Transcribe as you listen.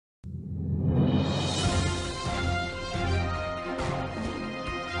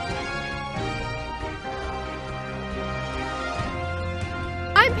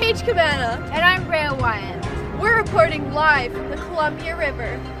Paige Cabana. And I'm Reigha Wyatt. We're reporting live from the Columbia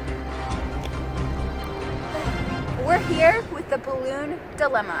River. We're here with the balloon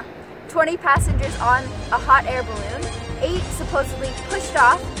dilemma. 20 passengers on a hot air balloon, 8 supposedly pushed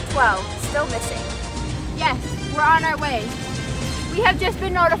off, 12 still missing. Yes, we're on our way. We have just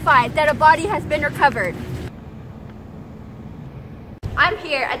been notified that a body has been recovered. I'm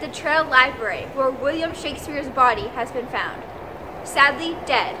here at the Trail Library where William Shakespeare's body has been found. Sadly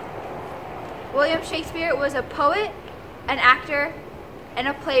dead. William Shakespeare was a poet, an actor, and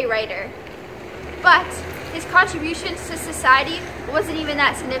a playwright. But his contributions to society wasn't even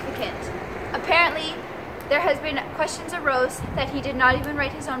that significant. Apparently, there has been questions arose that he did not even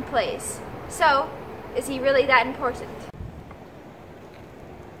write his own plays. So, is he really that important?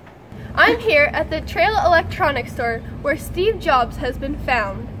 I'm here at the Trail Electronics store where Steve Jobs has been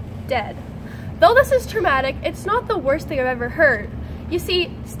found dead. Though this is traumatic, it's not the worst thing I've ever heard. You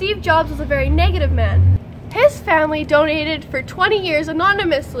see, Steve Jobs was a very negative man. His family donated for 20 years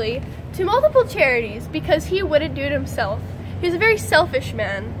anonymously to multiple charities because he wouldn't do it himself. He was a very selfish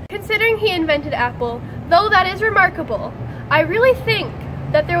man. Considering he invented Apple, though that is remarkable, I really think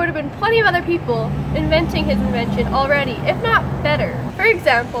that there would have been plenty of other people inventing his invention already, if not better. For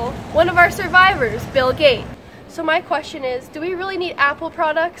example, one of our survivors, Bill Gates. So my question is, do we really need Apple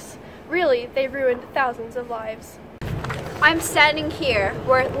products? Really, they've ruined thousands of lives. I'm standing here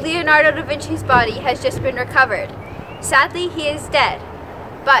where Leonardo da Vinci's body has just been recovered. Sadly, he is dead,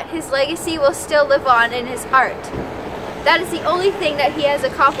 but his legacy will still live on in his art. That is the only thing that he has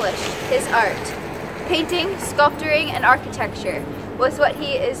accomplished, his art. Painting, sculpturing, and architecture was what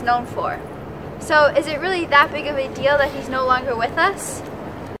he is known for. So is it really that big of a deal that he's no longer with us?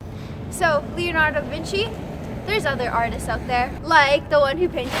 So Leonardo da Vinci, there's other artists out there, like the one who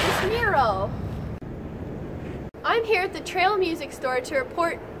painted this mural. I'm here at the Trail Music Store to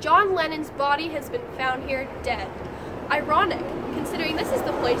report John Lennon's body has been found here dead. Ironic, considering this is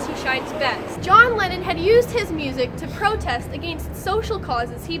the place he shines best. John Lennon had used his music to protest against social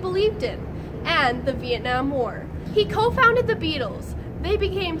causes he believed in, and the Vietnam War. He co-founded the Beatles. They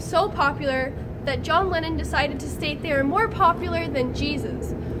became so popular that John Lennon decided to state they were more popular than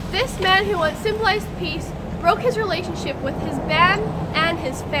Jesus. This man who once symbolized peace broke his relationship with his band and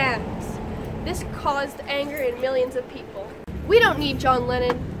his fans. This caused anger in millions of people. We don't need John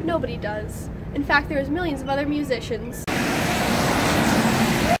Lennon. Nobody does. In fact, there's millions of other musicians.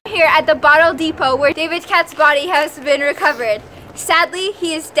 Here at the Bottle Depot where David Katz's body has been recovered. Sadly,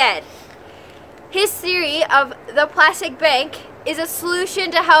 he is dead. His theory of the plastic bank is a solution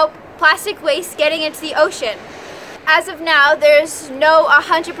to help plastic waste getting into the ocean. As of now, there's no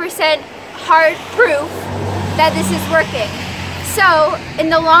 100% hard proof that this is working. So, in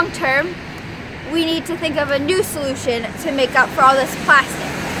the long term, we need to think of a new solution to make up for all this plastic.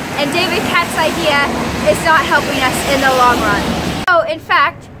 And David Katz's idea is not helping us in the long run. So, in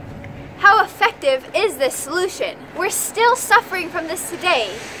fact, how effective is this solution? We're still suffering from this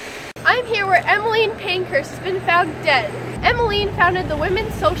today. I'm here where Emmeline Pankhurst has been found dead. Emmeline founded the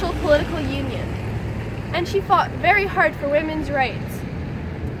Women's Social Political Union, and she fought very hard for women's rights.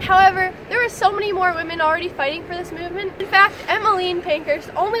 However, there were so many more women already fighting for this movement. In fact, Emmeline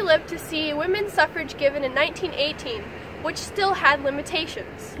Pankhurst only lived to see women's suffrage given in 1918, which still had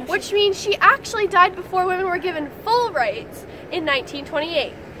limitations. Which means she actually died before women were given full rights in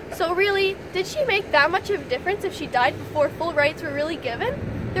 1928. So really, did she make that much of a difference if she died before full rights were really given?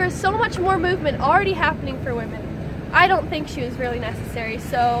 There is so much more movement already happening for women. I don't think she was really necessary,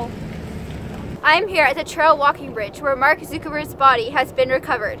 so... I'm here at the Trail Walking Bridge where Mark Zuckerberg's body has been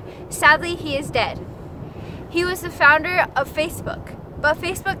recovered. Sadly, he is dead. He was the founder of Facebook, but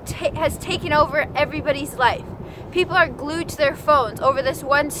Facebook has taken over everybody's life. People are glued to their phones over this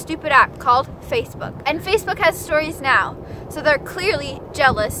one stupid app called Facebook. And Facebook has stories now, so they're clearly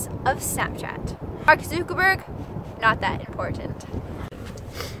jealous of Snapchat. Mark Zuckerberg, not that important.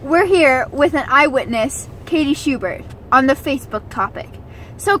 We're here with an eyewitness, Katie Schubert, on the Facebook topic.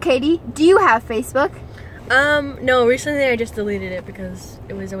 So Katie, do you have Facebook? No, recently I just deleted it because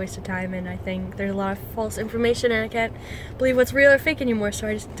it was a waste of time and I think there's a lot of false information and I can't believe what's real or fake anymore, so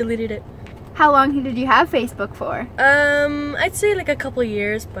I just deleted it. How long did you have Facebook for? I'd say like a couple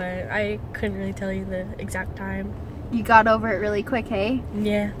years, but I couldn't really tell you the exact time. You got over it really quick, hey?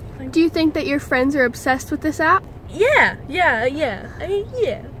 Yeah. Do you think that your friends are obsessed with this app? Yeah.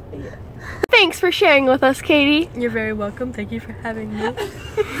 Thanks for sharing with us, Katie. You're very welcome. Thank you for having me.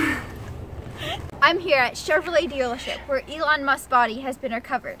 I'm here at Chevrolet dealership where Elon Musk's body has been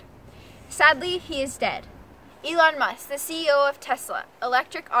recovered. Sadly, he is dead. Elon Musk, the CEO of Tesla,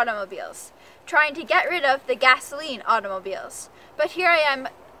 electric automobiles, trying to get rid of the gasoline automobiles. But here I am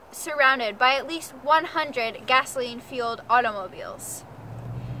surrounded by at least 100 gasoline-fueled automobiles.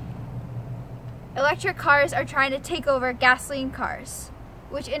 Electric cars are trying to take over gasoline cars,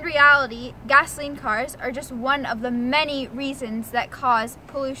 which in reality, gasoline cars are just one of the many reasons that cause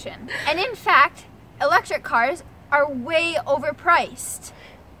pollution. And in fact, electric cars are way overpriced.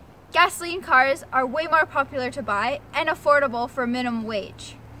 Gasoline cars are way more popular to buy and affordable for minimum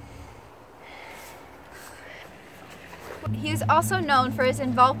wage. He is also known for his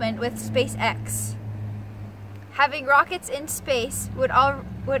involvement with SpaceX. Having rockets in space would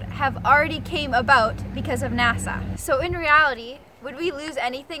have already came about because of NASA. So in reality, would we lose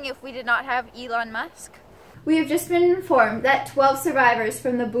anything if we did not have Elon Musk? We have just been informed that 12 survivors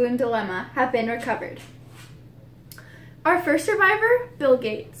from the Boone Dilemma have been recovered. Our first survivor, Bill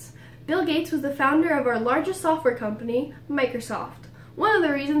Gates. Bill Gates was the founder of our largest software company, Microsoft. One of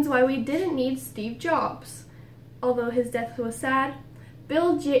the reasons why we didn't need Steve Jobs. Although his death was sad,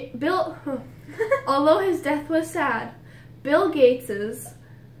 Bill Gates'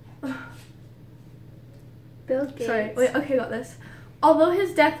 Bill Gates. Sorry, wait, okay, got this. Although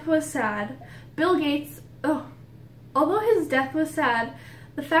his death was sad, the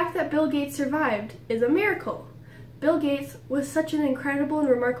fact that Bill Gates survived is a miracle. Bill Gates was such an incredible and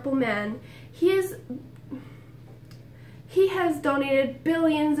remarkable man. He has donated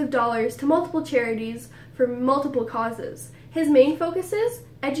billions of dollars to multiple charities for multiple causes. His main focus is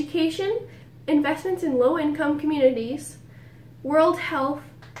education, investments in low-income communities, world health,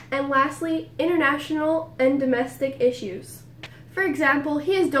 and lastly, international and domestic issues. For example,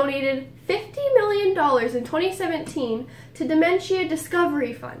 he has donated $50 million in 2017 to Dementia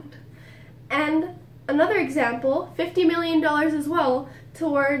Discovery Fund. And another example, $50 million as well,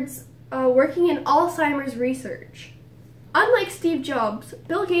 towards working in Alzheimer's research. Unlike Steve Jobs,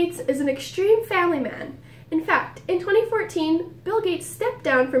 Bill Gates is an extreme family man. In fact, in 2014, Bill Gates stepped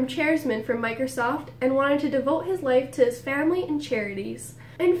down from chairman from Microsoft and wanted to devote his life to his family and charities.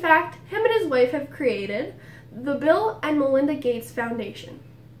 In fact, him and his wife have created the Bill and Melinda Gates Foundation.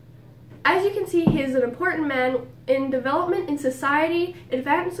 As you can see, he is an important man in development in society,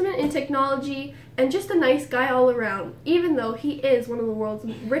 advancement in technology, and just a nice guy all around, even though he is one of the world's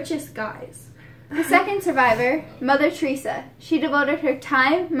richest guys. The second survivor, Mother Teresa. She devoted her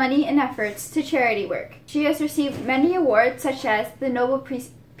time, money, and efforts to charity work. She has received many awards such as the Nobel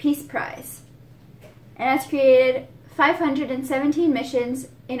Peace Prize and has created 517 missions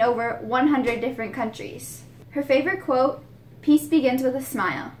in over 100 different countries. Her favorite quote, "Peace begins with a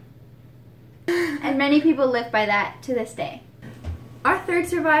smile." And many people live by that to this day. Our third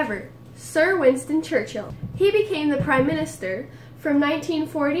survivor, Sir Winston Churchill. He became the Prime Minister from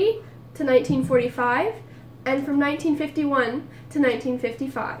 1940 to 1945 and from 1951 to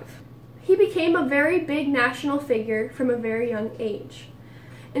 1955. He became a very big national figure from a very young age.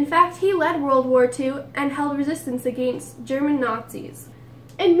 In fact, he led World War II and held resistance against German Nazis.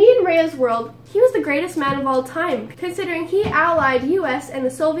 In me and Reigha's world, he was the greatest man of all time, considering he allied US and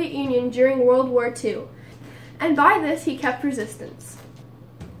the Soviet Union during World War II. And by this, he kept resistance.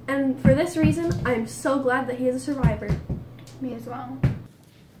 And for this reason, I am so glad that he is a survivor. Me as well.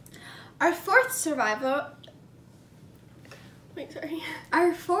 Our fourth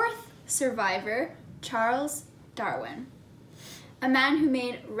survivor, Charles Darwin, a man who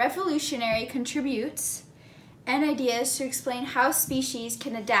made revolutionary contributions and ideas to explain how species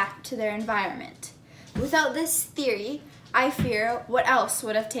can adapt to their environment. Without this theory, I fear what else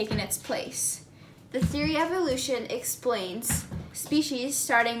would have taken its place. The theory of evolution explains species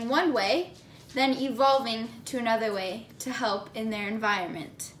starting one way, then evolving to another way to help in their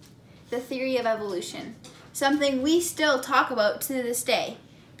environment. The theory of evolution, something we still talk about to this day,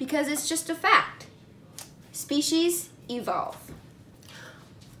 because it's just a fact. Species evolve.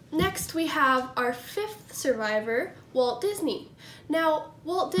 Next, we have our fifth survivor, Walt Disney. Now,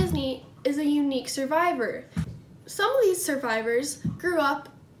 Walt Disney is a unique survivor. Some of these survivors grew up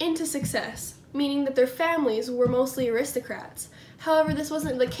into success, meaning that their families were mostly aristocrats. However, this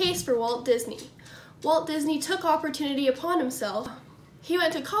wasn't the case for Walt Disney. Walt Disney took opportunity upon himself. He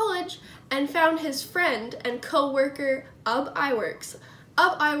went to college and found his friend and co-worker, Ub Iwerks.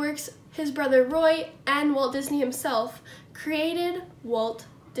 Ub Iwerks, his brother Roy, and Walt Disney himself created Walt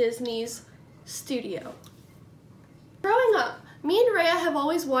Disney's studio. Growing up, me and Reigha have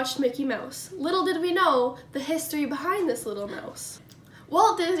always watched Mickey Mouse. Little did we know the history behind this little mouse.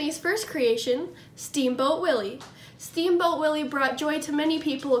 Walt Disney's first creation, Steamboat Willie. Steamboat Willie brought joy to many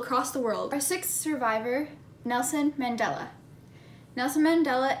people across the world. Our sixth survivor, Nelson Mandela. Nelson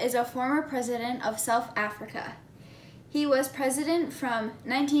Mandela is a former president of South Africa. He was president from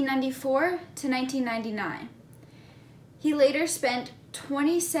 1994 to 1999. He later spent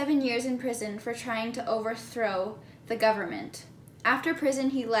 27 years in prison for trying to overthrow the government. After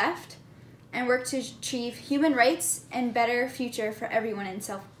prison, he left and worked to achieve human rights and better future for everyone in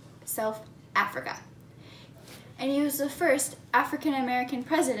South Africa. And he was the first African American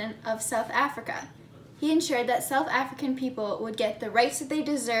president of South Africa. He ensured that South African people would get the rights that they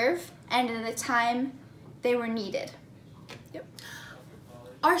deserve and in the time they were needed. Yep.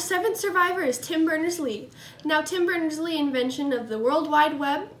 Our seventh survivor is Tim Berners-Lee. Now, Tim Berners-Lee invention of the World Wide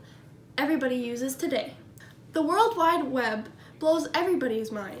Web everybody uses today. The World Wide Web blows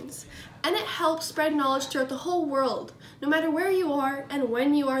everybody's minds, and it helps spread knowledge throughout the whole world, no matter where you are and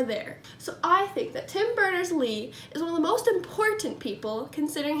when you are there. So I think that Tim Berners-Lee is one of the most important people,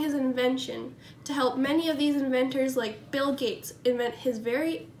 considering his invention, to help many of these inventors like Bill Gates invent his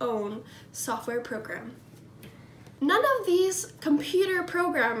very own software program. None of these computer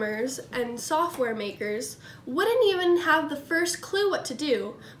programmers and software makers wouldn't even have the first clue what to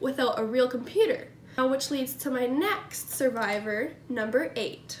do without a real computer. Now, which leads to my next survivor, number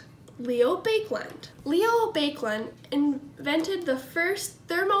 8, Leo Baekeland. Leo Baekeland invented the first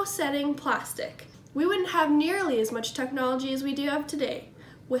thermosetting plastic. We wouldn't have nearly as much technology as we do have today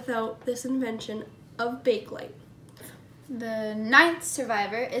without this invention of bakelite. The 9th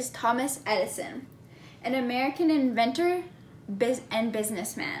survivor is Thomas Edison, an American inventor and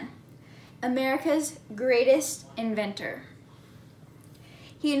businessman, America's greatest inventor.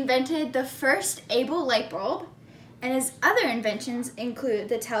 He invented the first Able light bulb, and his other inventions include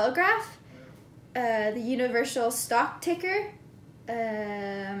the telegraph, the universal stock ticker,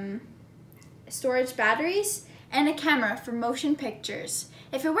 storage batteries, and a camera for motion pictures.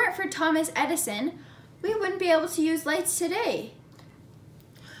 If it weren't for Thomas Edison, we wouldn't be able to use lights today.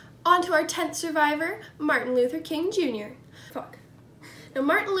 On to our 10th survivor, Martin Luther King Jr. Now,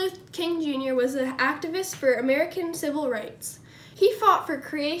 Martin Luther King Jr. was an activist for American civil rights. He fought for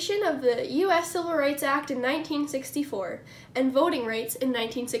creation of the U.S. Civil Rights Act in 1964 and voting rights in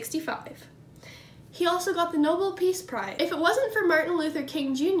 1965. He also got the Nobel Peace Prize. If it wasn't for Martin Luther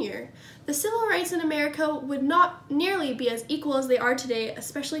King Jr., the civil rights in America would not nearly be as equal as they are today,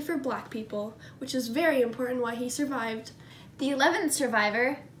 especially for black people, which is very important why he survived. The 11th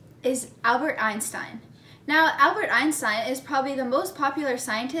survivor is Albert Einstein. Now, Albert Einstein is probably the most popular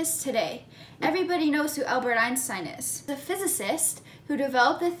scientist today. Everybody knows who Albert Einstein is. The physicist who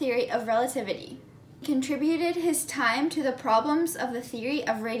developed the theory of relativity. He contributed his time to the problems of the theory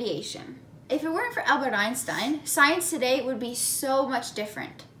of radiation. If it weren't for Albert Einstein, science today would be so much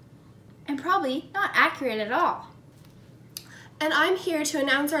different, and probably not accurate at all. And I'm here to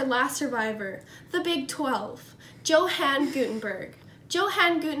announce our last survivor, the Big 12, Johann Gutenberg.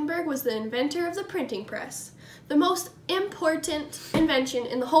 Johann Gutenberg was the inventor of the printing press, the most important invention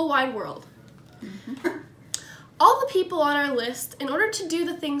in the whole wide world. All the people on our list, in order to do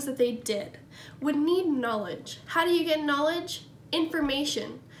the things that they did, would need knowledge. How do you get knowledge?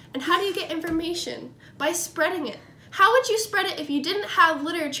 Information. And how do you get information? By spreading it. How would you spread it if you didn't have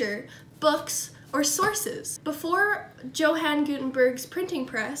literature, books, or sources? Before Johann Gutenberg's printing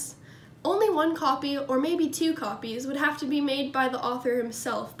press, only one copy or maybe 2 copies would have to be made by the author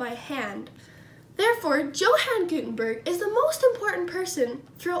himself by hand. Therefore, Johann Gutenberg is the most important person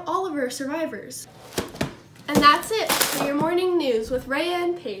throughout all of our survivors. And that's it for your morning news with Reigha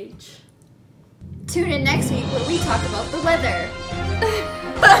and Paige. Tune in next week where we talk about the weather.